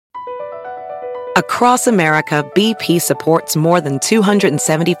Across America, BP supports more than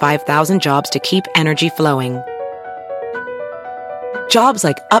 275,000 jobs to keep energy flowing. Jobs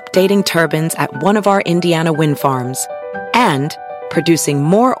like updating turbines at one of our Indiana wind farms and producing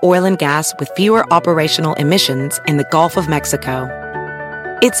more oil and gas with fewer operational emissions in the Gulf of Mexico.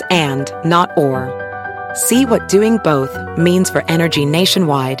 It's and, not or. See what doing both means for energy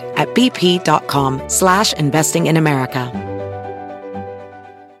nationwide at bp.com/investing in America.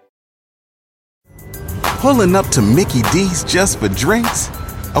 Pulling up to Mickey D's just for drinks?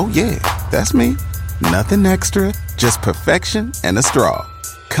 Oh yeah, that's me. Nothing extra, just perfection and a straw.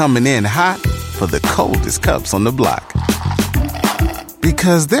 Coming in hot for the coldest cups on the block.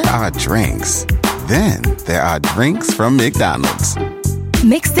 Because there are drinks. Then there are drinks from McDonald's.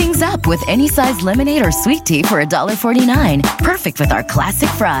 Mix things up with any size lemonade or sweet tea for $1.49. Perfect with our classic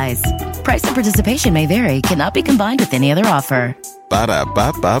fries. Price and participation may vary. Cannot be combined with any other offer.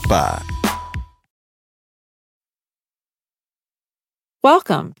 Ba-da-ba-ba-ba.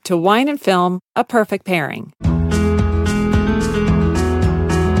 Welcome to Wine and Film, A Perfect Pairing.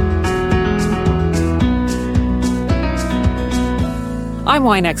 I'm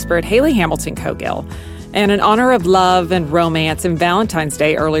wine expert Haley Hamilton Cogill, and in honor of love and romance and Valentine's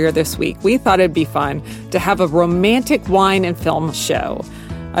Day earlier this week, we thought it'd be fun to have a romantic wine and film show.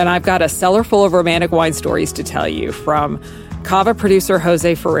 And I've got a cellar full of romantic wine stories to tell you, from Cava producer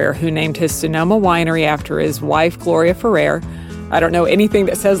Jose Ferrer, who named his Sonoma winery after his wife, Gloria Ferrer. I don't know anything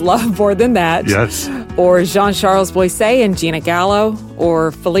that says love more than that. Yes. Or Jean-Charles Boisset and Gina Gallo,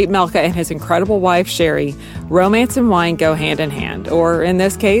 or Philippe Melka and his incredible wife, Sherry. Romance and wine go hand in hand, or in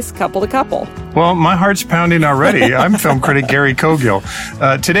this case, couple to couple. Well, my heart's pounding already. I'm film critic Gary Cogill.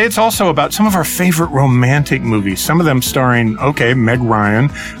 Today it's also about some of our favorite romantic movies, some of them starring, Meg Ryan,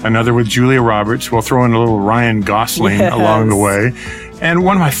 another with Julia Roberts. We'll throw in a little Ryan Gosling along the way. And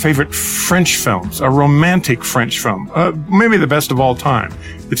one of my favorite French films, a romantic French film, maybe the best of all time.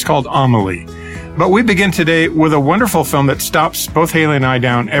 It's called Amélie. But we begin today with a wonderful film that stops both Haley and I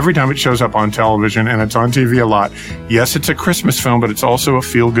down every time it shows up on television, and it's on TV a lot. Yes, it's a Christmas film, but it's also a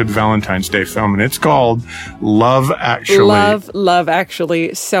feel-good Valentine's Day film, and it's called Love Actually. Love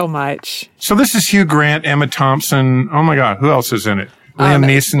Actually so much. So this is Hugh Grant, Emma Thompson. Oh my God, who else is in it? Liam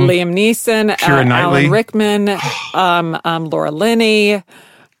Neeson, Keira Knightley, Alan Rickman, Laura Linney,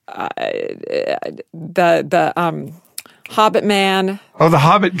 the Hobbit man. Oh, the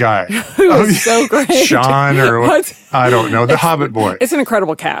Hobbit guy. Who's so great. Sean or what? I don't know. The Hobbit boy. It's an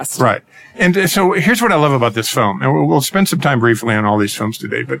incredible cast. Right. And so here's what I love about this film. And we'll spend some time briefly on all these films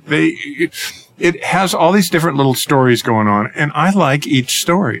today, but it has all these different little stories going on, and I like each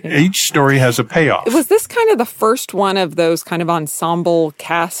story. Yeah. Each story has a payoff. Was this kind of the first one of those kind of ensemble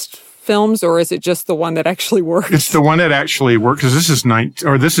cast films, or is it just the one that actually worked? It's the one that actually worked, because this is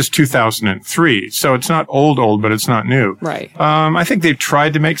 2003, so it's not old, but it's not new. Right. I think they've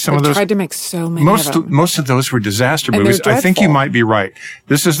tried to make some of those. Tried to make so many. Most of those were disaster movies. I think you might be right.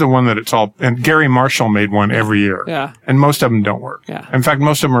 This is the one that it's all. And Gary Marshall made one every year. Yeah. And most of them don't work. Yeah. In fact,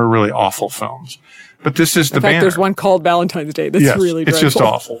 most of them are really awful films. But this is the banner. In fact, there's one called Valentine's Day that's really dreadful. It's just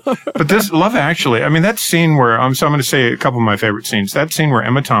awful. But this, Love Actually, I mean, that scene where, so I'm going to say a couple of my favorite scenes. That scene where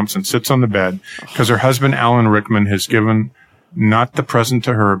Emma Thompson sits on the bed because her husband, Alan Rickman, has given not the present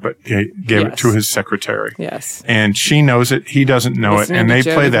to her, but gave it to his secretary. Yes. And she knows it. He doesn't know it. And they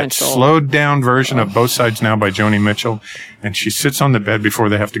play that slowed down version of Both Sides Now by Joni Mitchell. And she sits on the bed before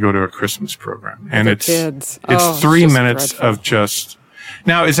they have to go to a Christmas program. And it's 3 minutes of just.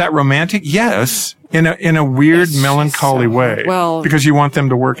 Now, is that romantic? Yes. In a weird, melancholy way. Well, because you want them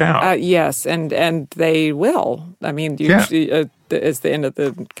to work out. Yes, and they will. I mean, usually as the end of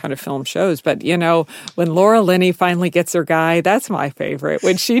the kind of film shows. But, when Laura Linney finally gets her guy, that's my favorite.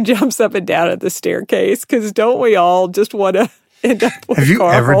 When she jumps up and down at the staircase, because don't we all just want to end up with Have you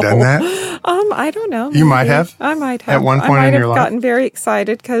Carl? ever done that? I don't know. You might have? I might have. At one point in your life? I might have gotten very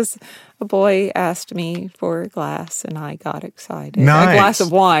excited because a boy asked me for a glass, and I got excited. Nice. A glass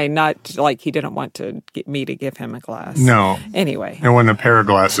of wine, not like he didn't want to get me to give him a glass. No. Anyway. It wasn't a pair of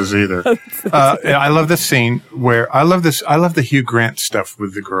glasses either. I love this scene where I love the Hugh Grant stuff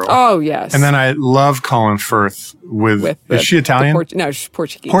with the girl. Oh, yes. And then I love Colin Firth with is she Italian? No, she's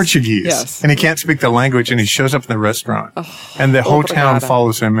Portuguese. Portuguese. Yes. And he can't speak the language, and he shows up in the restaurant. And the whole town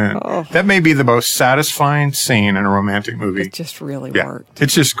follows him in. That may be the most satisfying scene in a romantic movie. It just really worked.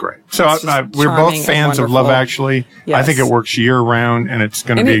 It's just great. So we're both fans of Love Actually. Yes. I think it works year round, and it's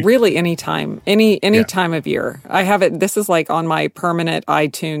going to be really any time, any time of year. I have it. This is like on my permanent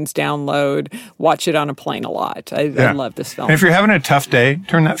iTunes download. Watch it on a plane a lot. I love this film. And if you're having a tough day,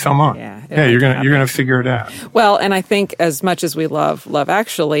 turn that film on. You're gonna figure it out. Well, and I think as much as we love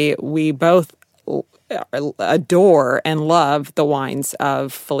Actually, we both adore and love the wines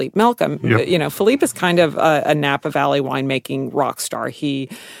of Philippe Malcolm. Yep. You know, Philippe is kind of a Napa Valley winemaking rock star. He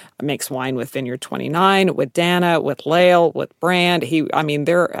makes wine with Vineyard 29, with Dana, with Lale, with Brand.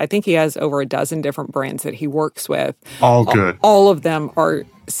 I think he has over a dozen different brands that he works with. All good. All of them are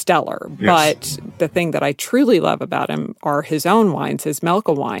stellar. Yes. But the thing that I truly love about him are his own wines, his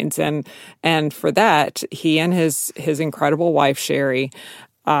Melka wines. And for that, he and his incredible wife, Sherry,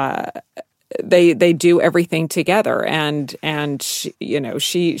 they do everything together, and she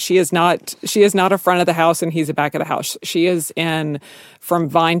is not a front of the house and he's a back of the house. She is in from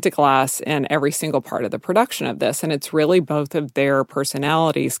vine to glass in every single part of the production of this, and it's really both of their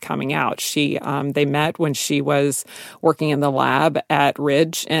personalities coming out. They met when she was working in the lab at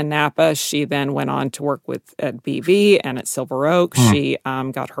Ridge in Napa. She then went on to work at BV and at Silver Oak. She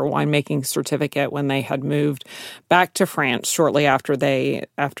got her winemaking certificate when they had moved back to France shortly after they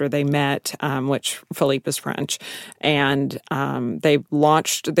met. Which Philippe is French, and they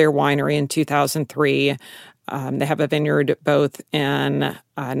launched their winery in 2003. They have a vineyard both in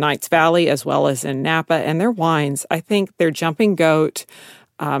Knights Valley as well as in Napa, and their wines, I think their Jumping Goat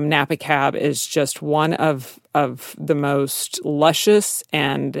Napa Cab is just one of the most luscious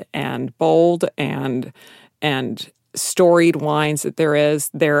and bold and storied wines that there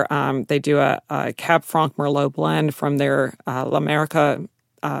is. They do a Cab Franc Merlot blend from their La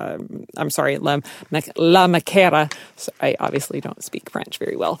Maquera. So I obviously don't speak French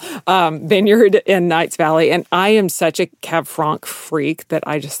very well. Vineyard in Knights Valley. And I am such a Cab Franc freak that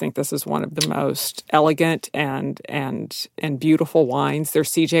I just think this is one of the most elegant and beautiful wines. Their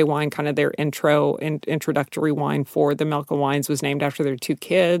CJ wine, kind of their introductory wine for the Melka wines, was named after their two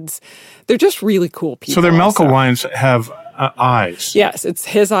kids. They're just really cool people. So their Melka wines have eyes. Yes, it's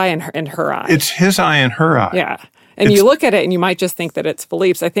his eye and her eye. It's his eye and her eye. Yeah. And you look at it and you might just think that it's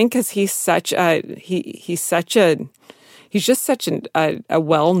Philippe's. I think because he's just such a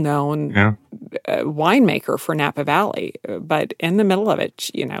well-known winemaker for Napa Valley. But in the middle of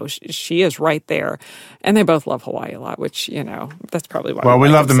it, she is right there. And they both love Hawaii a lot, which, that's probably why. Well, we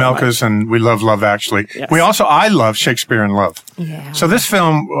like love the so Melkas, and we love Love Actually. Yes. I love Shakespeare in Love. Yeah. So this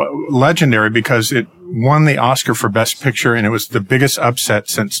film, legendary because it won the Oscar for Best Picture, and it was the biggest upset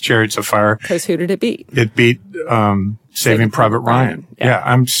since Chariots of Fire. Because who did it beat? It beat Saving Private Ryan. Yeah,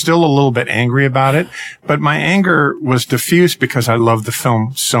 I'm still a little bit angry about it, but my anger was diffused because I love the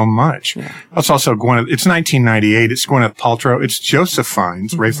film so much. Yeah. It's also it's 1998. It's Gwyneth Paltrow. It's Joseph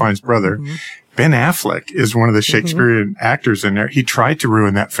Fiennes, Ray Fiennes' brother. Mm-hmm. Ben Affleck is one of the Shakespearean actors in there. He tried to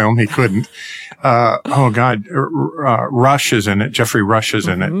ruin that film. He couldn't. Rush is in it. Jeffrey Rush is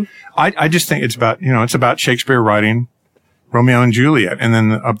in it. I just think it's about Shakespeare writing Romeo and Juliet, and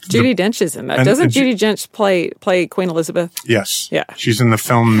then Judi Dench is in that. Doesn't Judi Dench play Queen Elizabeth? Yes. Yeah. She's in the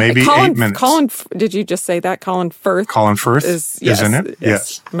film maybe 8 minutes. Did you just say that? Colin Firth? Colin Firth is in it.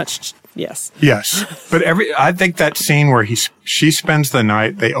 Yes. Yes. Yes. But I think that scene where she spends the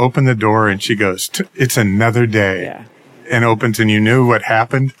night, they open the door and she goes, "It's another day." Yeah. And opens, and you knew what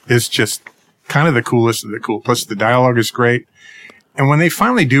happened. It's just kind of the coolest of the cool. Plus the dialogue is great. And when they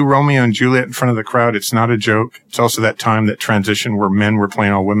finally do Romeo and Juliet in front of the crowd, it's not a joke. It's also that time, that transition where men were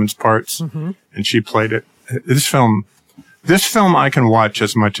playing all women's parts, and she played it. This film I can watch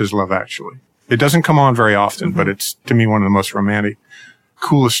as much as Love Actually. It doesn't come on very often, but it's, to me, one of the most romantic,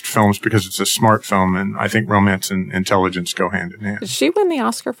 coolest films because it's a smart film, and I think romance and intelligence go hand in hand. Did she win the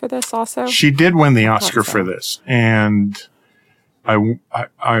Oscar for this also? She did win the Oscar for this, and I want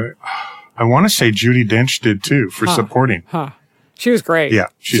to say Judi Dench did too for supporting. Huh. She was great. Yeah,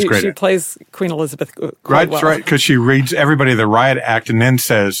 she's great. She plays Queen Elizabeth quite well. That's right, because she reads everybody the riot act and then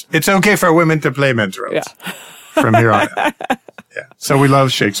says, "It's okay for women to play men's roles." Yeah. From here on out. Yeah. So we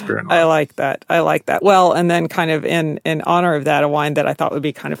love Shakespeare and I like that. Well, and then kind of in honor of that, a wine that I thought would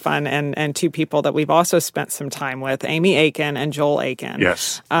be kind of fun, and two people that we've also spent some time with, Amy Aiken and Joel Aiken.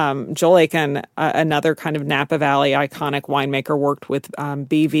 Yes. Joel Aiken, another kind of Napa Valley iconic winemaker, worked with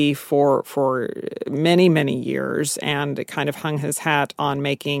BV for many, many years and kind of hung his hat on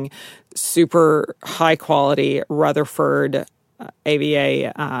making super high quality Rutherford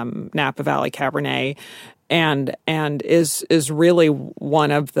AVA Napa Valley Cabernet. And is really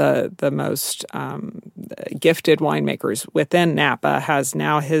one of the most gifted winemakers within Napa. Has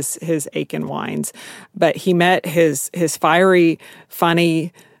now his Aiken wines, but he met his fiery,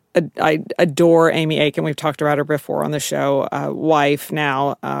 funny. I adore Amy Aiken. We've talked about her before on the show. Wife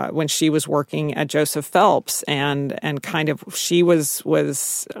now, when she was working at Joseph Phelps, and kind of she was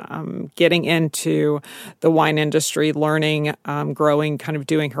getting into the wine industry, learning, growing, kind of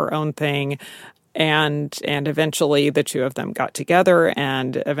doing her own thing. And eventually the two of them got together,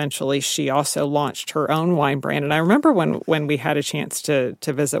 and eventually she also launched her own wine brand. And I remember when we had a chance to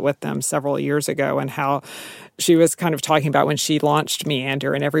visit with them several years ago, and how she was kind of talking about when she launched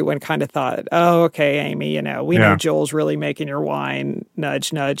Meander, and everyone kind of thought, oh, okay, Amy, we know Joel's really making your wine,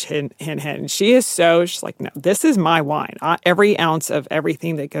 nudge, nudge, hint, hint, hint. And she's like, no, this is my wine. Every ounce of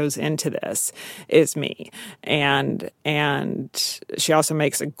everything that goes into this is me. And she also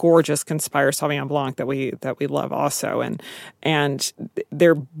makes a gorgeous Conspire Sauvignon Blanc that we love also. And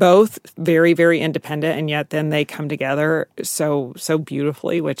they're both very, very independent, and yet then they come together so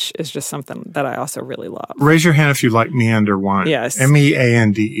beautifully, which is just something that I also really love. Raise your hand if you like Meander wine. Yes.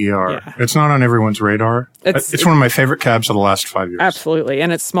 Meander. Yeah. It's not on everyone's radar. It's one of my favorite cabs of the last 5 years. Absolutely.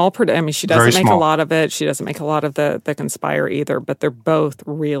 And it's small. She doesn't make a lot of it. She doesn't make a lot of the Conspire either, but they're both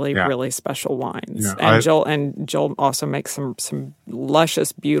really, really special wines. Yeah, Joel also makes some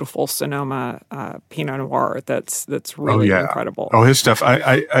luscious, beautiful Sonoma Pinot Noir that's really incredible. Oh, his stuff.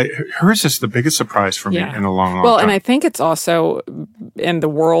 Hers is the biggest surprise for me in a long time. And I think it's also in the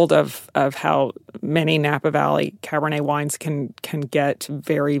world of how many Napa Valley Cabernet wines can get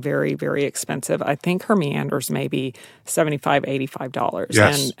very, very, very expensive. I think her Meanders may be $75, $85.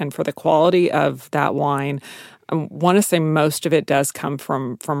 Yes. And for the quality of that wine, I want to say most of it does come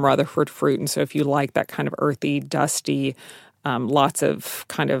from Rutherford fruit. And so if you like that kind of earthy, dusty, lots of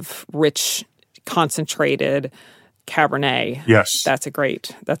kind of rich, concentrated Cabernet. Yes. That's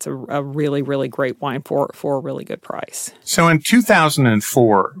a really, really great wine for a really good price. So in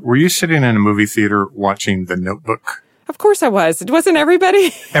 2004, were you sitting in a movie theater watching The Notebook? Of course I was. Wasn't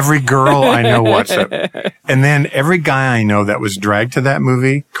everybody? Every girl I know watched it. And then every guy I know that was dragged to that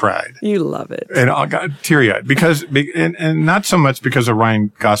movie cried. You love it. And I got teary-eyed because, and not so much because of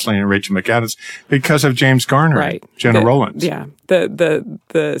Ryan Gosling and Rachel McAdams, because of James Garner, and Jenna Rollins. Yeah.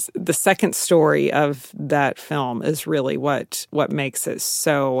 The second story of that film is really what makes it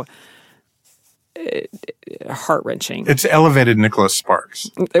so heart-wrenching. It's elevated Nicholas Sparks.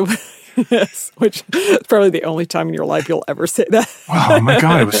 Yes, which is probably the only time in your life you'll ever say that. Oh my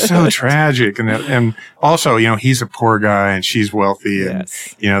God, it was so tragic. And also, he's a poor guy and she's wealthy, and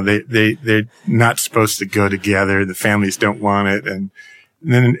they're not supposed to go together. The families don't want it. And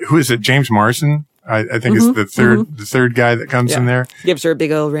then who is it? James Marsden? I think it's the third guy that comes in there. Gives her a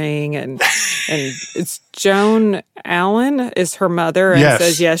big old ring, and it's Joan Allen is her mother, and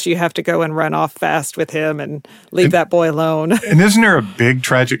says, yes, you have to go and run off fast with him and leave that boy alone. And isn't there a big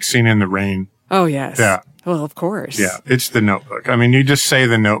tragic scene in the rain? Oh, yes. Yeah. Well, of course. Yeah, it's The Notebook. I mean, you just say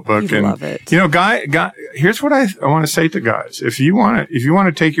The Notebook, you love it. Guy, here's what I want to say to guys. If you want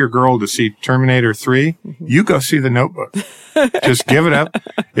to take your girl to see Terminator 3, you go see The Notebook. Just give it up.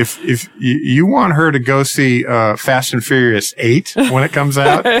 If you want her to go see Fast and Furious 8 when it comes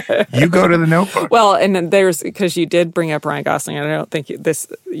out, you go to The Notebook. Well, and then because you did bring up Ryan Gosling, and I don't think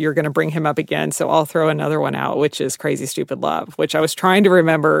you're going to bring him up again, so I'll throw another one out, which is Crazy Stupid Love, which I was trying to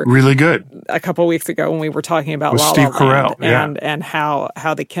remember. Really good. A couple weeks ago when we were talking about with La La Steve Land, Carell, and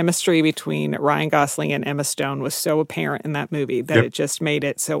how the chemistry between Ryan Gosling and Emma Stone was so apparent in that movie that it just made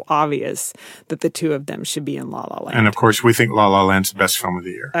it so obvious that the two of them should be in La La Land. And of course, we think La La Land's the best film of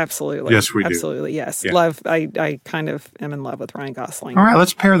the year. Absolutely. Yes, we do. Absolutely, yes. Yeah. Love. I kind of am in love with Ryan Gosling. All right,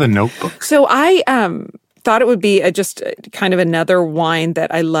 let's pair The Notebook. So I thought it would be just kind of another wine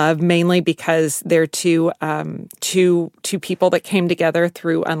that I love, mainly because they're two people that came together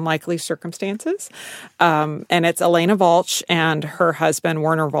through unlikely circumstances. And it's Elena Walch and her husband,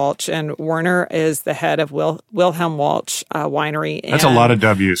 Werner Walch. And Werner is the head of Wilhelm Walch Winery. That's a lot of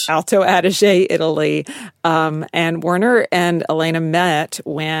W's. Alto Adige, Italy. And Werner and Elena met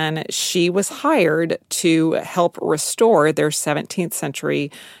when she was hired to help restore their 17th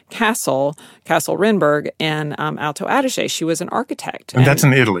century castle Rinberg in Alto Adige. She was an architect. And that's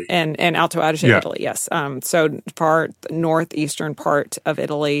in Italy. And Alto Adige, Italy, yes. So far northeastern part of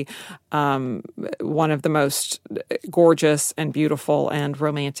Italy, one of the most gorgeous and beautiful and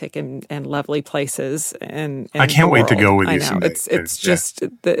romantic and lovely places in I can't wait to go with I you know. someday. It's just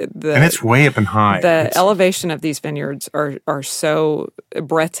the and it's way up and high. The elevation of these vineyards are so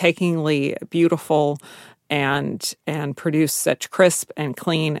breathtakingly beautiful and produce such crisp and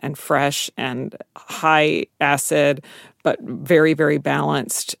clean and fresh and high acid, but very, very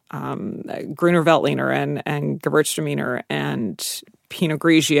balanced Gruner Veltliner and Gewürztraminer and Pinot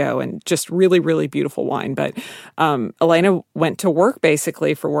Grigio, and just really, really beautiful wine. But Elena went to work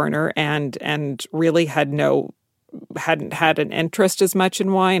basically for Werner and really hadn't had an interest as much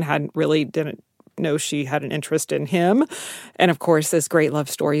in wine, didn't know she had an interest in him. And of course, as great love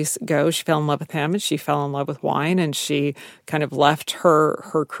stories go, she fell in love with him and she fell in love with wine, and she kind of left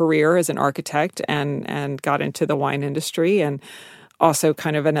her career as an architect and got into the wine industry. And also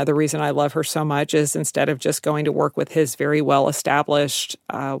kind of another reason I love her so much is instead of just going to work with his very well-established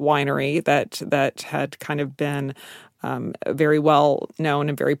winery that had kind of been very well known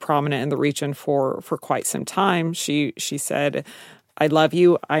and very prominent in the region for quite some time, she said, I love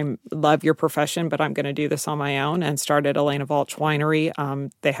you. I love your profession, but I'm going to do this on my own, and started Elena Walch Winery.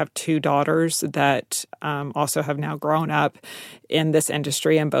 They have 2 daughters that also have now grown up in this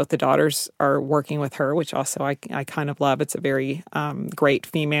industry, and both the daughters are working with her, which also I kind of love. It's a very great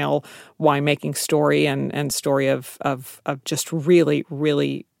female winemaking story and story of just really,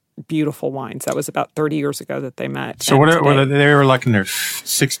 really beautiful wines. That was about 30 years ago that they met. So they were like in their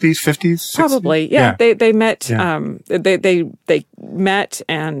 60s, 50s? 60s? Probably, yeah. They met. Yeah. They met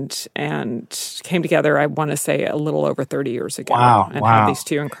and came together. I want to say a little over 30 years ago. Wow! And had these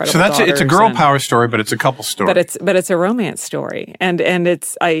 2 incredible. So it's a girl power story, but it's a couple story. But it's a romance story, and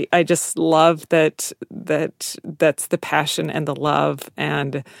it's I just love that's the passion and the love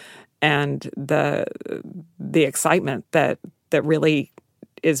and the excitement that really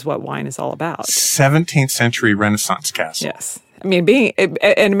is what wine is all about. 17th century Renaissance castle. Yes. I mean,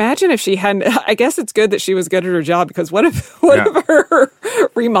 and imagine if she hadn't, I guess it's good that she was good at her job, because what if her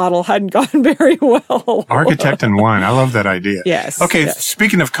remodel hadn't gone very well? Architect and wine. I love that idea. Yes. Okay. Yes.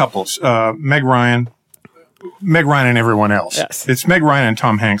 Speaking of couples, Meg Ryan and everyone else. Yes. It's Meg Ryan and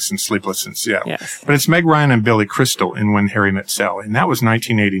Tom Hanks in Sleepless in Seattle. Yes. But it's Meg Ryan and Billy Crystal in When Harry Met Sally. And that was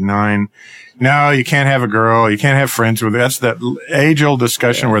 1989. No, you can't have a girl. You can't have friends with her. That's that age-old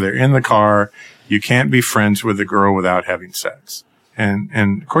discussion where they're in the car. You can't be friends with a girl without having sex.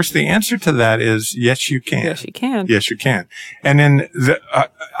 And of course, the answer to that is yes, you can. Yes, you can. Yes, you can. And then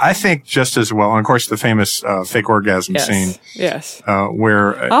I think just as well, and of course, the famous fake orgasm scene. Yes.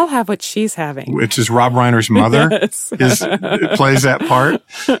 Where I'll have what she's having. Which is Rob Reiner's mother plays that part.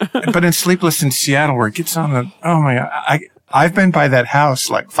 But in Sleepless in Seattle, where it gets on I've been by that house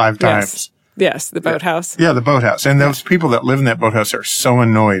like 5 times. Yes, the boathouse. Yeah, the boathouse. And those people that live in that boathouse are so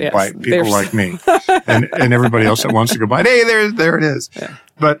annoyed by people like me and everybody else that wants to go by. Hey, there it is. Yeah.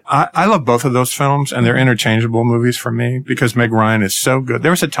 But I love both of those films, and they're interchangeable movies for me because Meg Ryan is so good. There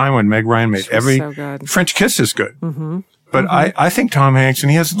was a time when Meg Ryan made so good. French Kiss is good. Mm-hmm. But I think Tom Hanks,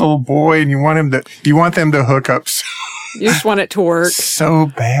 and he has a little boy, and you want them to hook up. You just want it to work so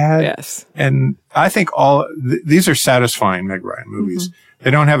bad. Yes. And I think these are satisfying Meg Ryan movies. Mm-hmm. They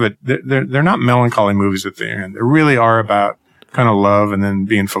don't have they're not melancholy movies at the end. They really are about kind of love and then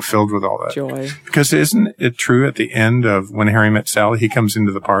being fulfilled with all that joy. Because isn't it true at the end of When Harry Met Sally, he comes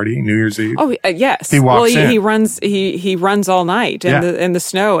into the party New Year's Eve? Oh, yes. He walks in. He runs all night in the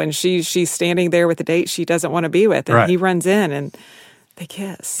snow, and she's standing there with the date she doesn't want to be with, and he runs in and they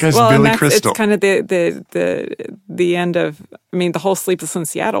kiss. Because Billy Crystal. It's kind of the end of. I mean, the whole Sleepless in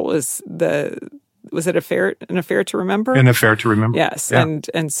Seattle was it an affair to remember? An affair to remember. Yes, yeah.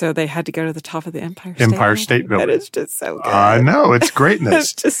 and so they had to go to the top of the Empire State Building. That is just so good. I know, it's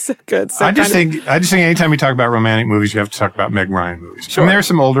greatness. It's just so good. So I just think anytime you talk about romantic movies, you have to talk about Meg Ryan movies. Sure. I mean, there are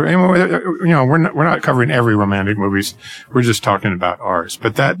some older. We're not covering every romantic movies. We're just talking about ours.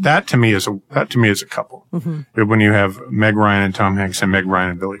 But that to me is a couple. Mm-hmm. When you have Meg Ryan and Tom Hanks and Meg Ryan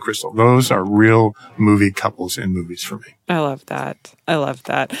and Billy Crystal, those are real movie couples in movies for me. I love that.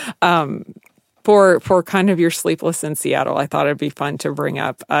 For kind of your Sleepless in Seattle, I thought it'd be fun to bring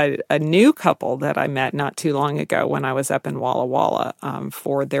up a new couple that I met not too long ago when I was up in Walla Walla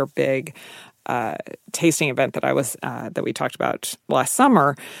for their big tasting event that we talked about last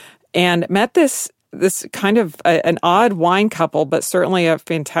summer, and met this kind of an odd wine couple, but certainly a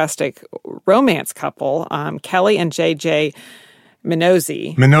fantastic romance couple, Kelly and JJ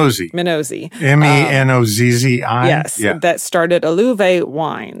Menozzi. Menozzi. Yes, yeah. That started Alluve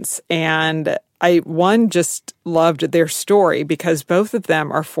Wines. And I just loved their story because both of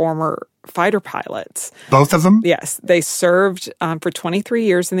them are former fighter pilots. Both of them? Yes. They served for 23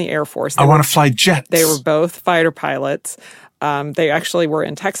 years in the Air Force. I want to fly jets. They were both fighter pilots. They actually were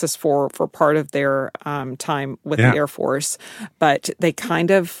in Texas for part of their time with the Air Force. But they kind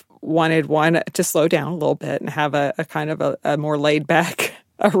of wanted one to slow down a little bit and have a kind of a more laid back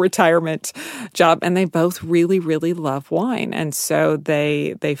retirement job, and they both really, really love wine. And so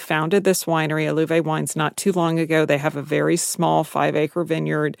they founded this winery, Alluve Wines, not too long ago. They have a very small 5-acre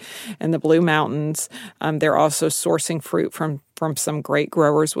vineyard in the Blue Mountains. They're also sourcing fruit from some great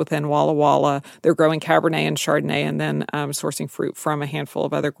growers within Walla Walla. They're growing Cabernet and Chardonnay, and then sourcing fruit from a handful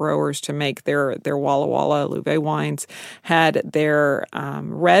of other growers to make their Walla Walla Alluve wines. Had their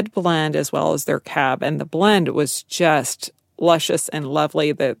red blend as well as their cab, and the blend was just luscious and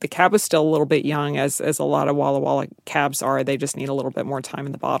lovely. The cab is still a little bit young, as a lot of Walla Walla cabs are. They just need a little bit more time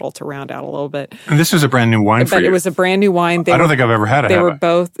in the bottle to round out a little bit. And this is a brand new wine for you. But it was a brand new wine. I don't think I've ever had it. They were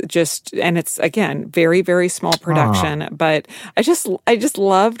both just, and it's, again, very, very small production. But I just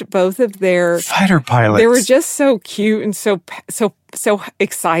loved both of their fighter pilots. They were just so cute and so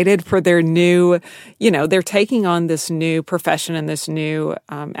excited for their new, they're taking on this new profession and this new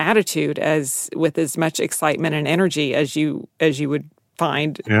attitude with as much excitement and energy as you would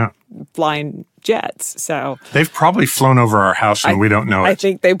find flying jets. So they've probably flown over our house and we don't know it. I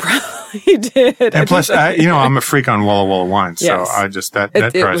think they probably did. And plus, I'm a freak on Walla Walla wine, so yes. I just that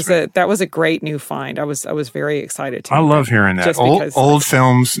drives me. That was a great new find. I was very excited to. I love hearing that old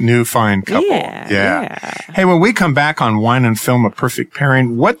films, new find couple. Yeah. Hey, when we come back on Wine and Film, a Perfect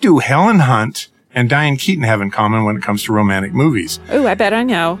Pairing, what do Helen Hunt and Diane Keaton have in common when it comes to romantic movies? Oh, I bet I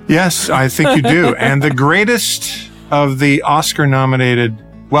know. Yes, I think you do. And the greatest of the Oscar-nominated,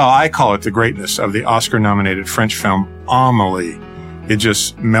 well, I call it the greatness of the Oscar-nominated French film, Amélie. It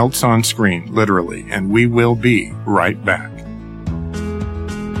just melts on screen, literally, and we will be right back.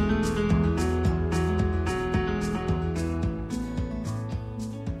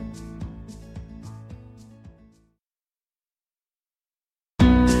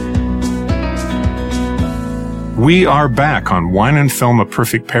 We are back on Wine and Film, a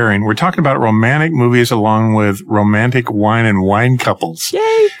Perfect Pairing. We're talking about romantic movies along with romantic wine and wine couples.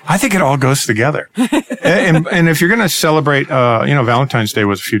 Yay! I think it all goes together. and if you're going to celebrate, Valentine's Day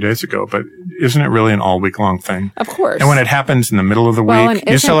was a few days ago, but isn't it really an all week long thing? Of course. And when it happens in the middle of the week,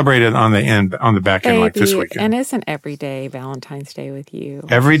 you celebrate it on the back end, like this weekend. And isn't every day Valentine's Day with you?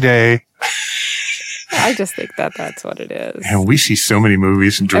 Every day. I just think that's what it is. And we see so many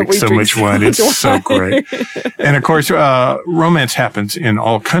movies and drink so much wine. It's so great. And of course, romance happens in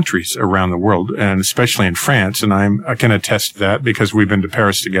all countries around the world, and especially in France. And I can attest to that because we've been to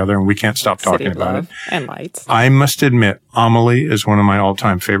Paris together and we can't stop talking about it. And lights. I must admit, Amélie is one of my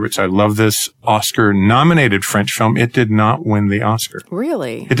all-time favorites. I love this Oscar-nominated French film. It did not win the Oscar.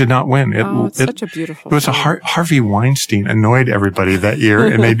 Really? It did not win. It's such a beautiful film. It was Harvey Weinstein annoyed everybody that year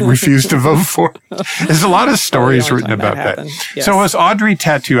and they refused to vote for it. There's a lot of stories written about that. Yes. So as Audrey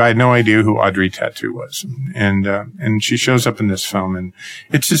Tautou, I had no idea who Audrey Tautou was. And she shows up in this film, and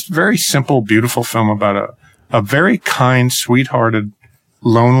it's this very simple, beautiful film about a very kind, sweethearted,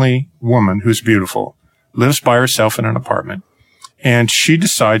 lonely woman who's beautiful, lives by herself in an apartment, and she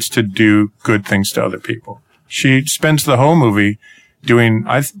decides to do good things to other people. She spends the whole movie doing,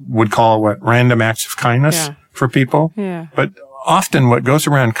 I would call it random acts of kindness for people. Yeah. But often what goes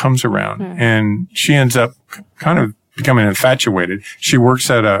around comes around, and she ends up kind of becoming infatuated. She works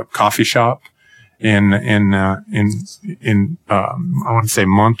at a coffee shop in I want to say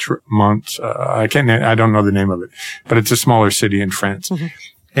I don't know the name of it, but it's a smaller city in France,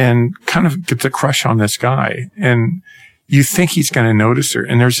 and kind of gets a crush on this guy, and you think he's going to notice her.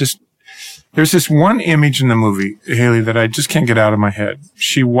 And there's this one image in the movie, Haley, that I just can't get out of my head.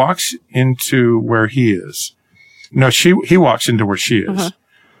 She walks into where he is. No, he walks into where she is.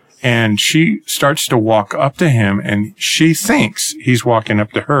 And she starts to walk up to him, and she thinks he's walking up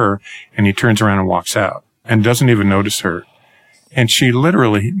to her, and he turns around and walks out and doesn't even notice her. And she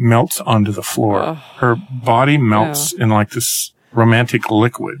literally melts onto the floor. Her body melts in like this romantic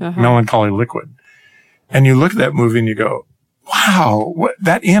liquid, melancholy liquid. And you look at that movie and you go, wow,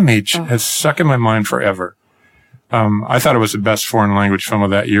 that image has stuck in my mind forever. I thought it was the best foreign language film of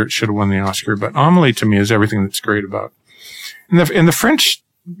that year. It should have won the Oscar, but Amélie to me is everything that's great about it. And the French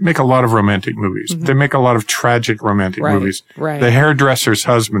make a lot of romantic movies. They make a lot of tragic romantic movies. Right. The Hairdresser's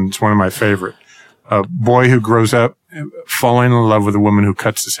Husband is one of my favorite. A boy who grows up falling in love with a woman who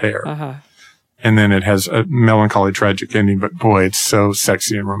cuts his hair. And then it has a melancholy, tragic ending, but boy, it's so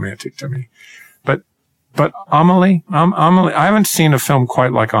sexy and romantic to me. But Amélie, I haven't seen a film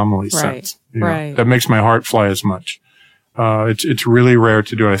quite like Amélie since. Right. That makes my heart fly as much. It's really rare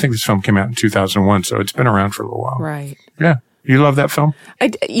to do it. I think this film came out in 2001, so it's been around for a little while. Right. Yeah. You love that film?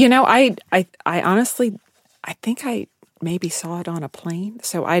 I honestly, I think I maybe saw it on a plane.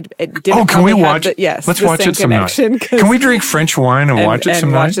 So it didn't. Oh, can we watch? Yes, let's watch it sometime. Can we drink French wine and watch it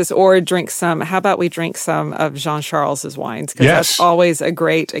sometime? Watch this, or drink some. How about we drink some of Jean Charles's wines? Because that's always a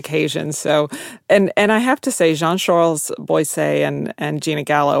great occasion. So, and I have to say, Jean Charles Boisset and Gina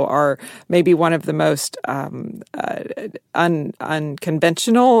Gallo are maybe one of the most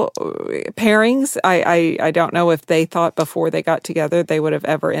unconventional pairings. I don't know if they thought before they got together they would have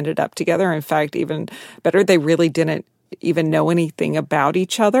ever ended up together. In fact, even better, they really didn't even know anything about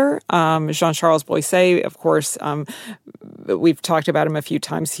each other. Jean-Charles Boisset, of course, we've talked about him a few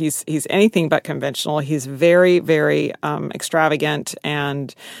times. He's anything but conventional. He's very, very extravagant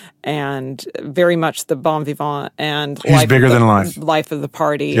and very much the bon vivant, and he's bigger than life. Life of the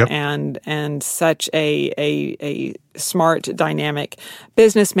party, yep. and such a smart, dynamic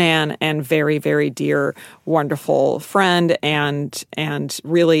businessman, and very, very dear, wonderful friend, and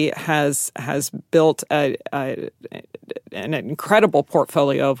really has built an incredible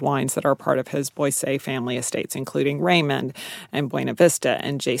portfolio of wines that are part of his Boisset family estates, including Raymond and Buena Vista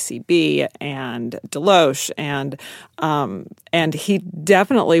and JCB and Deloche, and he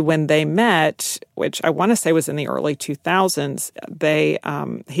definitely, when they met, which I want to say was in the early 2000s,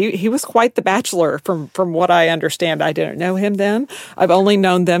 he was quite the bachelor from what I understand. I didn't know him then. I've only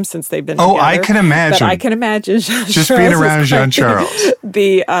known them since they've been together. I can imagine. But I can imagine just being around Jean Charles,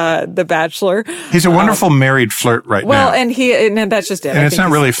 the bachelor. He's a wonderful married flirt right now. Well, and that's just it. And it's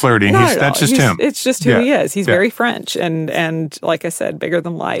not really flirting. That's just him. It's just who he is. He's very French and like I said, bigger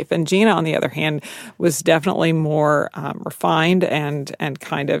than life. And Gina, on the other hand, was definitely more refined and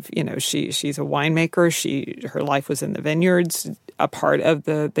kind of, she's a winemaker. Her life was in the vineyards, a part of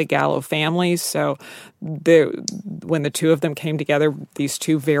the Gallo family. So when the two of them came together, these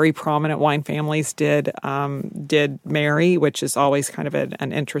two very prominent wine families did marry, which is always kind of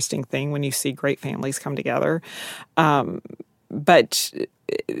an interesting thing when you see great families come together. But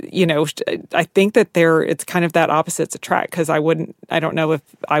I think that it's kind of that opposites attract, because I don't know if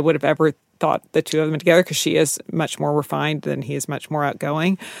I would have ever thought the two of them together, because she is much more refined than he is much more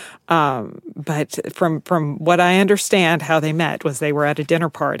outgoing. But from what I understand, how they met was they were at a dinner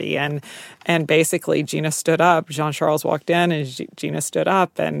party, and basically Gina stood up. Jean-Charles walked in, and Gina stood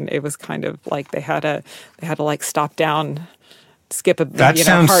up, and it was kind of like they had to like stop down, skip a beat. That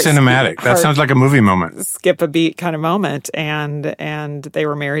sounds cinematic. That sounds like a movie moment. Skip a beat kind of moment. And they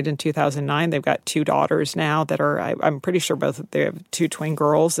were married in 2009. They've got 2 daughters now that are, I'm pretty sure they have 2 twin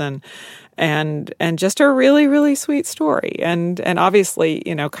girls, and just a really, really sweet story. And obviously,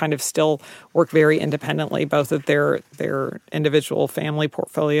 kind of still work very independently. Both of their individual family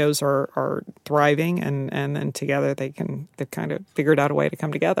portfolios are thriving, and then together they've kind of figured out a way to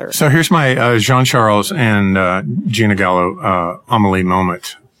come together. So here's my Jean Charles and Gina Gallo Amélie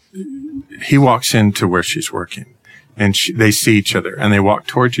moment. He walks into where she's working, and they see each other, and they walk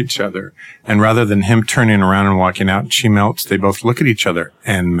towards each other. And rather than him turning around and walking out, and she melts, they both look at each other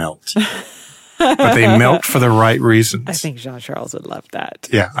and melt. But they melt for the right reasons. I think Jean-Charles would love that.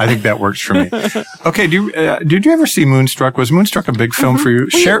 Yeah, I think that works for me. Okay, did you ever see Moonstruck? Was Moonstruck a big film for you?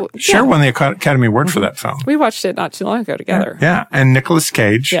 Cher won the Academy Award for that film. We watched it not too long ago together. Yeah, and Nicolas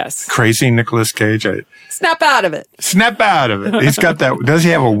Cage. Yes. Crazy Nicolas Cage. Snap out of it. Snap out of it. He's got that. Does he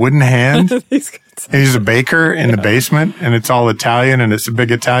have a wooden hand? He's a baker in the basement, and it's all Italian, and it's a big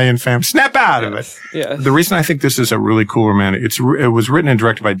Italian family. Snap out of it. Yeah. The reason I think this is a really cool romantic, it was written and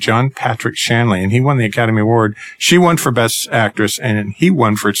directed by John Patrick Shanley, and he won the Academy Award. She won for Best Actress, and he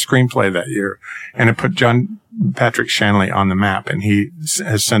won for screenplay that year. And it put John Patrick Shanley on the map, and he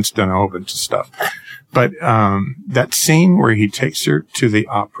has since done a whole bunch of stuff. But that scene where he takes her to the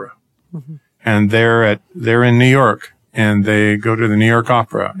opera, mm-hmm. and they're in New York, and they go to the New York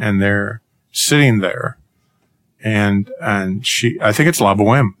Opera, and they're sitting there, and I think it's La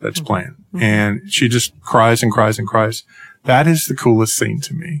Boheme that's mm-hmm. playing, mm-hmm. and she just cries and cries and cries. That is the coolest scene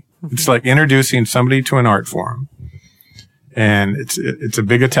to me. Mm-hmm. It's like introducing somebody to an art form, and it's a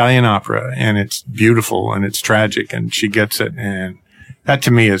big Italian opera, and it's beautiful, and it's tragic, and she gets it, and that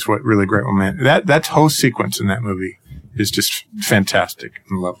to me is what really great romantic. That whole sequence in that movie is just fantastic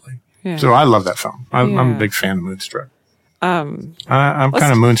and lovely. Yeah. So I love that film. I'm a big fan of Moonstruck. I'm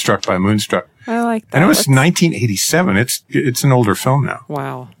kind of moonstruck by Moonstruck. I like that. And it was 1987. It's an older film now.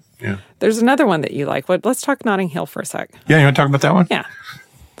 Wow. Yeah. There's another one that you like. Let's talk Notting Hill for a sec. Yeah, you want to talk about that one? Yeah.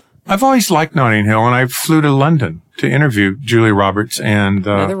 I've always liked Notting Hill, and I flew to London to interview Julia Roberts and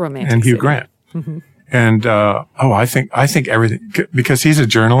Hugh Grant. Mm-hmm. And I think everything, because he's a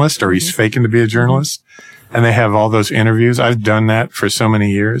journalist, or he's mm-hmm. faking to be a journalist, and they have all those interviews. I've done that for so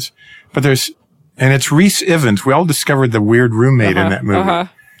many years. But and it's Rhys Ifans. We all discovered the weird roommate in that movie. Uh-huh.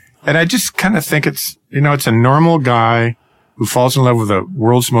 And I just kind of think it's a normal guy who falls in love with the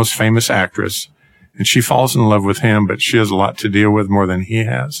world's most famous actress, and she falls in love with him, but she has a lot to deal with more than he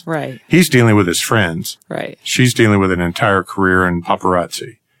has. Right. He's dealing with his friends. Right. She's dealing with an entire career in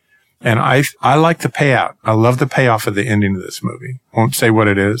paparazzi. And I like the payout. I love the payoff of the ending of this movie. Won't say what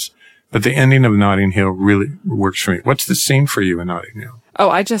it is, but the ending of Notting Hill really works for me. What's the scene for you in Notting Hill?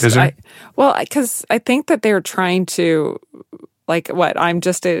 Oh, because I think that they're trying to, like, what? I'm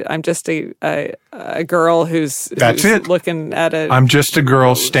just a girl who's looking at a. I'm just a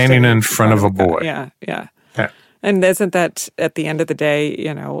girl standing in front of a boy. Yeah. And isn't that at the end of the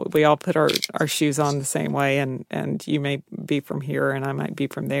day, we all put our shoes on the same way, and you may be from here and I might be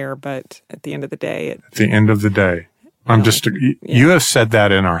from there, but at the end of the day, I'm just you have said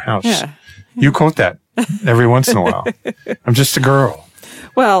that in our house. Yeah. You quote that every once in a while. I'm just a girl.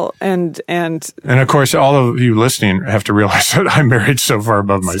 Well, and of course, all of you listening have to realize that I'm married so far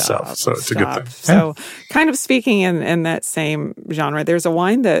above myself, so it's a good thing. So, kind of speaking in that same genre, there's a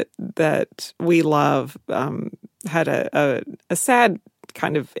wine that we love. Had a sad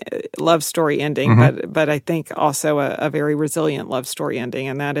kind of love story ending, but I think also a very resilient love story ending,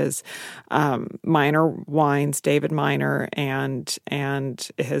 and that is Miner Wines, David Miner, and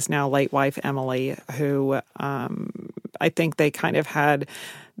his now late wife Emily, who I think they kind of had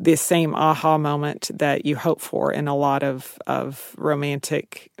the same aha moment that you hope for in a lot of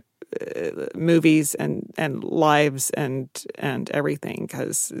romantic movies and lives and everything,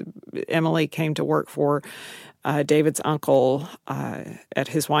 because Emily came to work for David's uncle at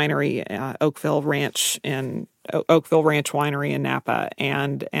his winery, Oakville Ranch Winery in Napa,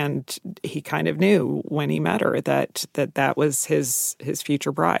 and he kind of knew when he met her that was his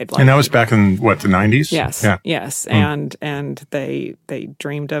future bride. And that was back in the 90s? Yes, yeah. Yes, and they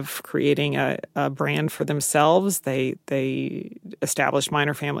dreamed of creating a brand for themselves. They established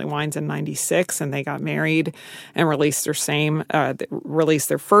Miner Family Wines in '96, and they got married and released their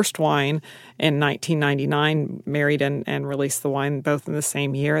first wine in 1999. Married and released the wine both in the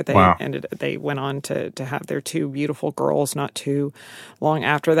same year. They went on to have their two beautiful girls not too long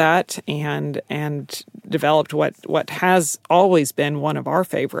after that, and developed what has always been one of our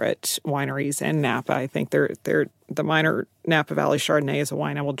favorite wineries in Napa. I think they're the Miner Napa Valley Chardonnay is a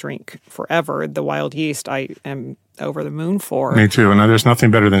wine I will drink forever. The wild yeast I am over the moon for. Me too. And there's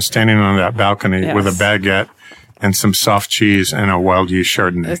nothing better than standing on that balcony with a baguette and some soft cheese and a wild yeast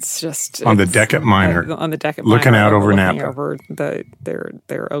Chardonnay. It's just on the deck at Miner. On the deck at looking Miner, out over looking Napa, over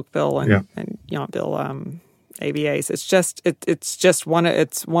their Oakville and Yountville AVAs. It's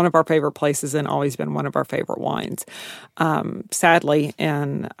one of our favorite places and always been one of our favorite wines. Sadly,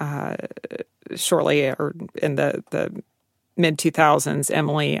 shortly or in the mid-2000s,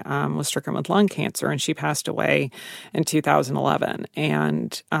 Emily was stricken with lung cancer, and she passed away in 2011.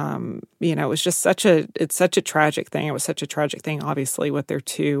 And it was just such a tragic thing. It was such a tragic thing, obviously, with their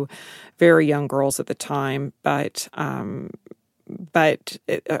two very young girls at the time. But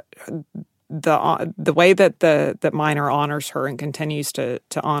the way that Miner honors her and continues to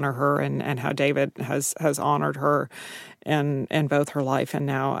honor her, and how David has honored her in both her life and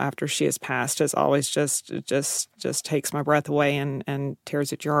now after she has passed, is always just takes my breath away and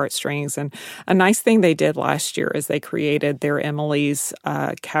tears at your heartstrings. And a nice thing they did last year is they created their Emily's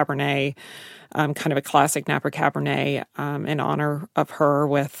Cabernet, kind of a classic Napa Cabernet, in honor of her,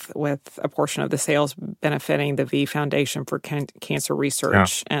 with a portion of the sales benefiting the V Foundation for Cancer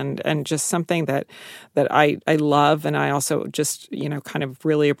Research, and just something that I love, and I also just kind of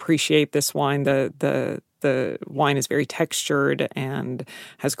really appreciate this wine. The wine is very textured and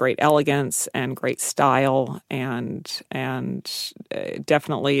has great elegance and great style, and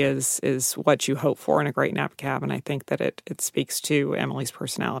definitely is what you hope for in a great Napa Cab. And I think that it speaks to Emily's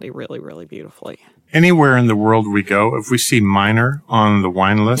personality really, really beautifully. Anywhere in the world we go, if we see Miner on the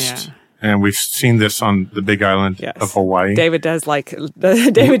wine list, and we've seen this on the Big Island of Hawaii. David does visit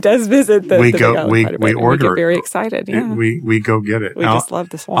the Big Island. We order. We get very excited. Yeah. We go get it. We just love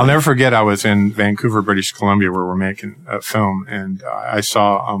this wine. I'll never forget. I was in Vancouver, British Columbia, where we're making a film, and I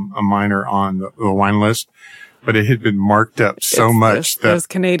saw a Miner on the wine list, but it had been marked up so much that those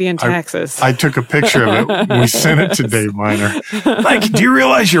Canadian taxes. I took a picture of it. We sent it to Dave Miner. Like, do you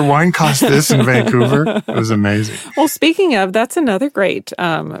realize your wine cost this in Vancouver? It was amazing. Well, speaking of, that's another great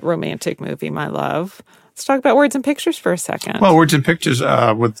romantic movie, my love. Let's talk about Words and Pictures for a second. Well, Words and Pictures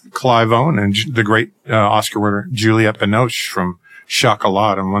with Clive Owen and the great Oscar winner Juliette Binoche from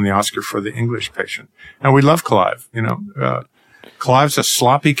Chocolat, and won the Oscar for The English Patient. And we love Clive, Clive's a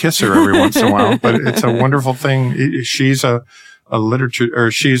sloppy kisser every once in a while, but it's a wonderful thing. She's an art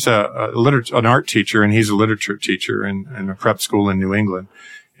teacher, and he's a literature teacher in a prep school in New England.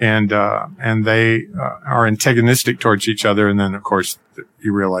 and they are antagonistic towards each other. And then, of course,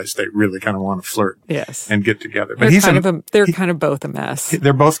 you realize they really kind of want to flirt and get together. But they're kind of both a mess.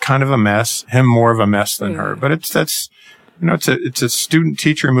 They're both kind of a mess, him more of a mess than her. But it's a student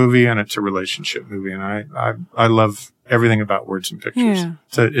teacher movie, and it's a relationship movie. And I love everything about Words and Pictures. Yeah.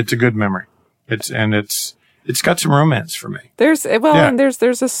 So it's a good memory. It's got some romance for me. And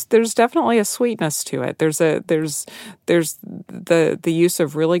there's definitely a sweetness to it. There's the use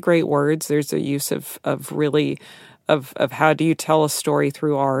of really great words. There's a use of really of how do you tell a story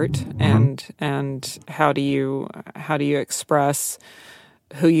through art, and how do you express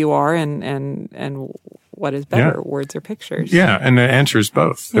who you are, and what is better, words or pictures? Yeah, and the answer is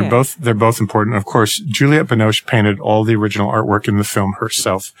both. They're both important. Of course, Juliette Binoche painted all the original artwork in the film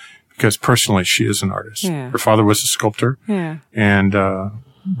herself, because personally she is an artist. Yeah. Her father was a sculptor, and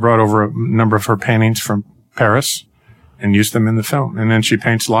brought over a number of her paintings from Paris and used them in the film. And then she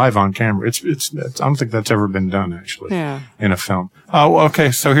paints live on camera. It's I don't think that's ever been done, actually, in a film. Oh,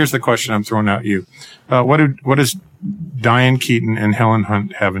 okay. So here's the question I'm throwing at you. What does Diane Keaton and Helen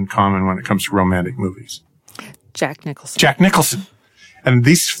Hunt have in common when it comes to romantic movies? Jack Nicholson. Jack Nicholson. And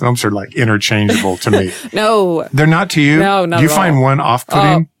these films are like interchangeable to me. No. They're not to you? No, not Do you at find all. one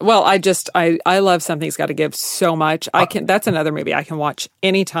off-putting? Well, I love Something's Gotta Give so much. That's another movie I can watch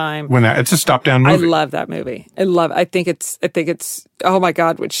anytime. It's a stop-down movie. I love that movie. I think it's, oh my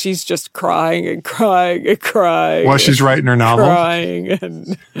God, when she's just crying and crying and crying. While she's writing her novel? Crying.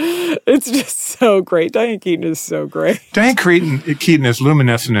 And it's just so great. Diane Keaton is so great. Diane Keaton is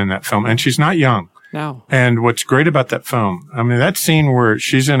luminescent in that film, and she's not young. No. And what's great about that film, I mean, that scene where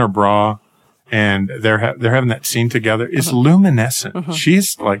she's in her bra and they're having that scene together is luminescent.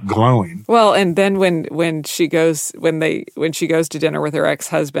 She's like glowing. Well, and then when she goes to dinner with her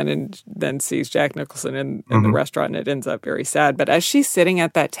ex-husband and then sees Jack Nicholson in the restaurant, and it ends up very sad. But as she's sitting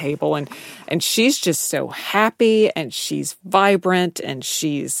at that table and she's just so happy and she's vibrant and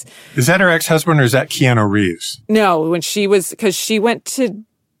she's... Is that her ex-husband or is that Keanu Reeves? No, because she went to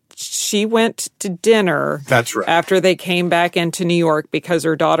dinner. That's right. After they came back into New York because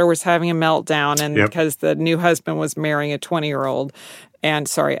her daughter was having a meltdown and because the new husband was marrying a 20-year-old. And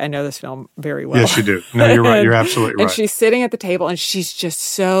sorry, I know this film very well. Yes, you do. No, you're right. You're absolutely right. And she's sitting at the table and she's just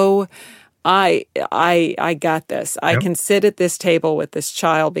so, I got this. I can sit at this table with this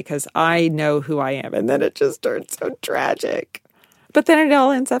child because I know who I am. And then it just turns so tragic. But then it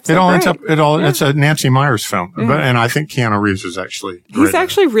all ends up so great. It's a Nancy Meyers film. And I think Keanu Reeves is actually great. He's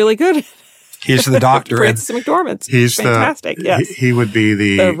actually really good. He's the doctor. Francis McDormand's He's fantastic. Yes. He would be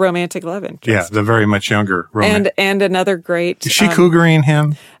the romantic love interest. Yeah, the very much younger romantic. And another great... Is she cougaring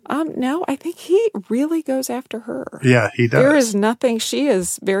him? No, I think he really goes after her. Yeah, he does. There is nothing... She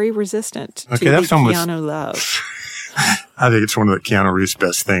is very resistant to the Keanu love. I think it's one of the Keanu Reeves'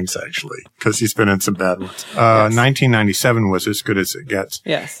 best things, actually, because he's been in some bad ones. 1997 was As Good as It Gets.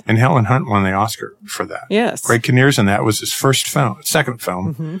 Yes. And Helen Hunt won the Oscar for that. Yes. Greg Kinnear's in that. Was his second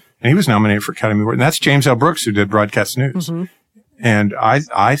film. And he was nominated for Academy Award. And that's James L. Brooks, who did Broadcast News. And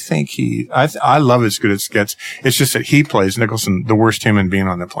I think I love As Good as It Gets. It's just that he plays Nicholson, the worst human being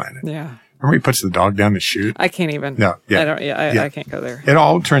on the planet. Yeah. Remember he puts the dog down to shoot? I can't even. No, yeah. I can't go there. It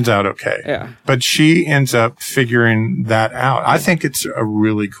all turns out okay. Yeah. But she ends up figuring that out. I think it's a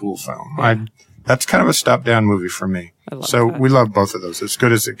really cool film. Yeah. That's kind of a stop-down movie for me. We love both of those. As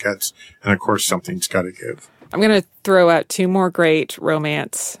Good as It Gets. And, of course, Something's Gotta Give. I'm going to throw out two more great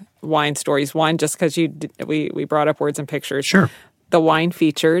romance wine stories. One, just because we brought up Words and Pictures. Sure. The wine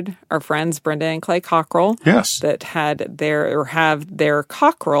featured our friends Brenda and Clay Cockrell. Yes. That have their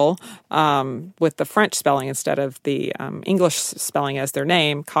Cockrell with the French spelling instead of the English spelling as their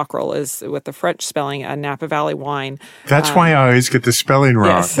name. Cockrell is with the French spelling, a Napa Valley wine. That's why I always get the spelling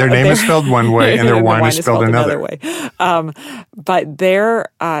wrong. Yes, their name is spelled one way and their wine is spelled another way. But their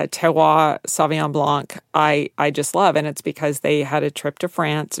Terroir Sauvignon Blanc, I just love. And it's because they had a trip to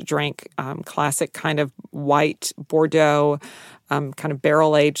France, drank classic kind of white Bordeaux, kind of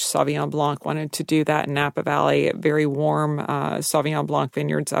barrel-aged Sauvignon Blanc, wanted to do that in Napa Valley, very warm Sauvignon Blanc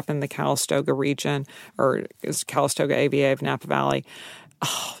vineyards up in the Calistoga region, or Calistoga AVA of Napa Valley.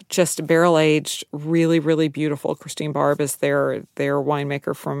 Oh, just barrel-aged, really, really beautiful. Christine Barbe is their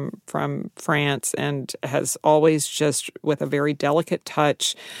winemaker from France and has always just, with a very delicate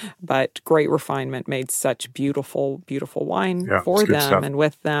touch, but great refinement, made such beautiful, beautiful wine for them and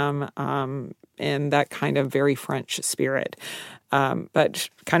with them in that kind of very French spirit. But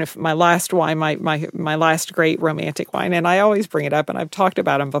kind of my last wine, my last great romantic wine, and I always bring it up, and I've talked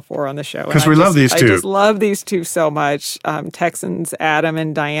about them before on the show. Because we love these two. I just love these two so much. Texans Adam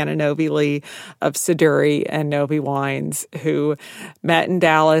and Diana Novi-Lee of Siduri and Novi Wines, who met in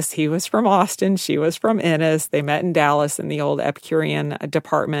Dallas. He was from Austin. She was from Ennis. They met in Dallas in the old Epicurean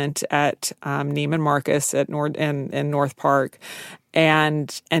department at Neiman Marcus at in North Park,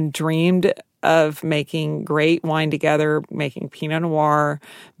 and dreamed of making great wine together, making Pinot Noir,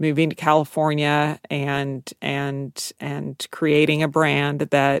 moving to California, and creating a brand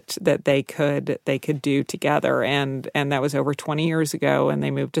that they could do together. And that was over 20 years ago. And they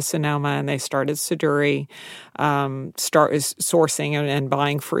moved to Sonoma and they started Siduri, sourcing and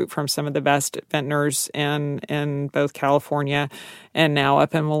buying fruit from some of the best vintners in both California and now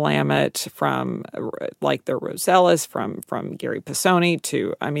up in Willamette, from like the Rosellas, from Gary Pisoni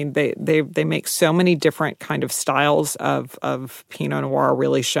to, I mean, they make so many different kind of styles of Pinot Noir,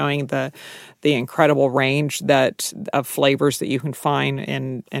 really showing the incredible range of flavors that you can find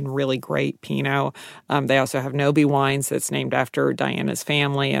in really great Pinot. They also have Nobi Wines that's named after Diana's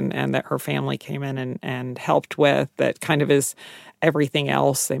family and that her family came in and helped with, that kind of is everything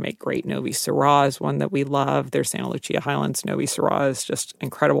else. They make great Novi Syrah, one that we love. Their Santa Lucia Highlands Novi Syrah is just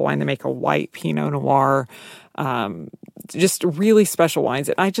incredible wine. They make a white Pinot Noir, just really special wines.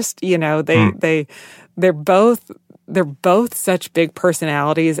 And I just, they're both such big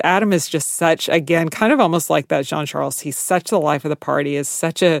personalities. Adam is just such, again, kind of almost like that Jean-Charles. He's such the life of the party, is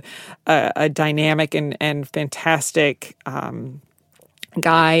such a dynamic and fantastic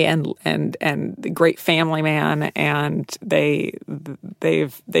guy and great family man, and they've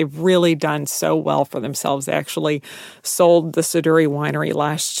really done so well for themselves. They actually sold the Siduri winery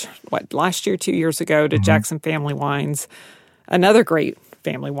last year, 2 years ago, to Jackson Family Wines. Another great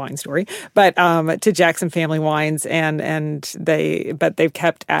family wine story, but to Jackson Family Wines, but they've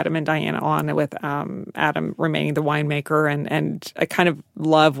kept Adam and Diana on, with Adam remaining the winemaker, and I kind of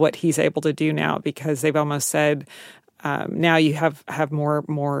love what he's able to do now, because they've almost said, now you have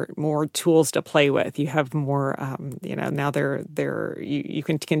more tools to play with. You have more, now you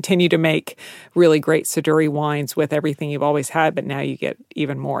can continue to make really great Siduri wines with everything you've always had, but now you get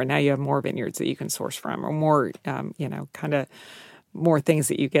even more. Now you have more vineyards that you can source from, or more, kind of more things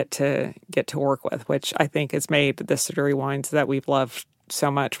that you get to work with, which I think has made the Siduri wines that we've loved so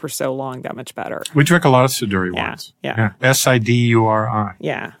much for so long that much better. We drink a lot of Siduri wines. Yeah. Siduri.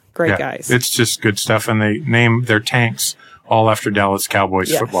 Yeah. Great guys. It's just good stuff. And they name their tanks all after Dallas Cowboys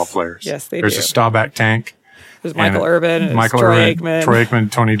football players. Yes, they There's do. a Staubach tank. There's Michael Irvin. Troy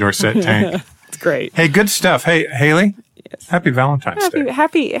Aikman, Tony Dorsett tank. It's great. Hey, good stuff. Hey, Haley. Yes. Happy Valentine's Day.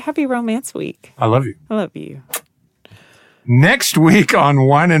 Happy Romance Week. I love you. I love you. Next week on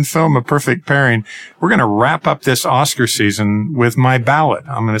Wine and Film, A Perfect Pairing, we're going to wrap up this Oscar season with my ballot.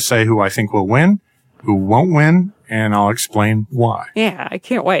 I'm going to say who I think will win, who won't win, and I'll explain why. Yeah, I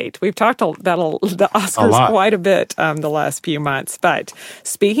can't wait. We've talked about the Oscars quite a bit the last few months. But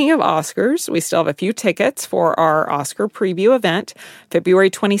speaking of Oscars, we still have a few tickets for our Oscar preview event, February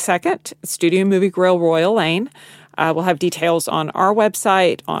 22nd, Studio Movie Grill, Royal Lane. We'll have details on our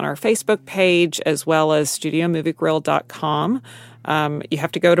website, on our Facebook page, as well as studiomoviegrill.com. You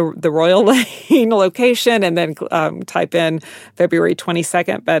have to go to the Royal Lane location and then type in February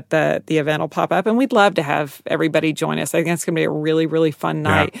 22nd, but the event will pop up, and we'd love to have everybody join us. I think it's going to be a really, really fun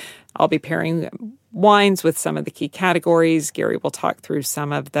night. Yeah. I'll be pairing wines with some of the key categories. Gary will talk through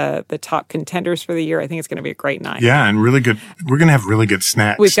some of the top contenders for the year. I think it's going to be a great night. Yeah, and really good. We're going to have really good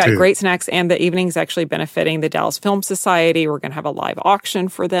snacks. We've got great snacks, and the evening's actually benefiting the Dallas Film Society. We're going to have a live auction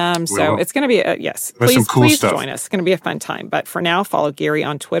for them. So it's going to be please join us. It's going to be a fun time. But for now, follow Gary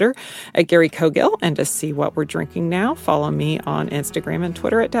on Twitter at Gary Cogill. And to see what we're drinking now, follow me on Instagram and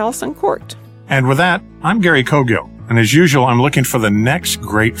Twitter at Dallas Uncorked. And with that, I'm Gary Cogill. And as usual, I'm looking for the next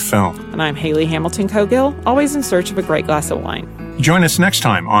great film. And I'm Haley Hamilton Cogill, always in search of a great glass of wine. Join us next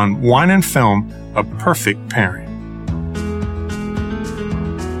time on Wine and Film, A Perfect Pairing.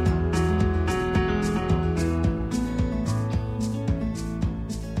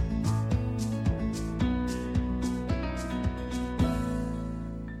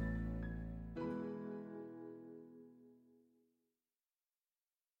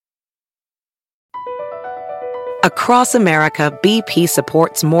 Across America, BP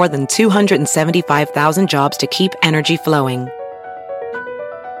supports more than 275,000 jobs to keep energy flowing.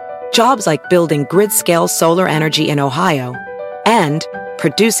 Jobs like building grid-scale solar energy in Ohio and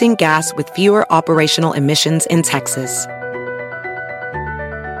producing gas with fewer operational emissions in Texas.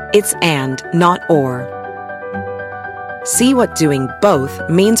 It's and, not or. See what doing both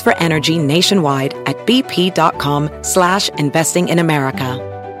means for energy nationwide at bp.com/investing in America.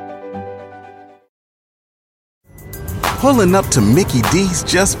 Pulling up to Mickey D's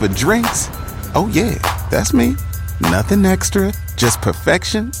just for drinks? Oh yeah, that's me. Nothing extra, just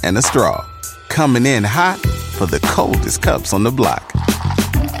perfection and a straw. Coming in hot for the coldest cups on the block.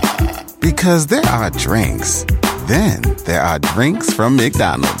 Because there are drinks. Then there are drinks from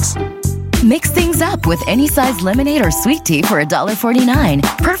McDonald's. Mix things up with any size lemonade or sweet tea for $1.49.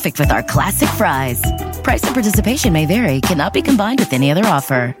 Perfect with our classic fries. Price and participation may vary. Cannot be combined with any other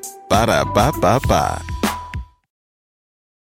offer. Ba-da-ba-ba-ba.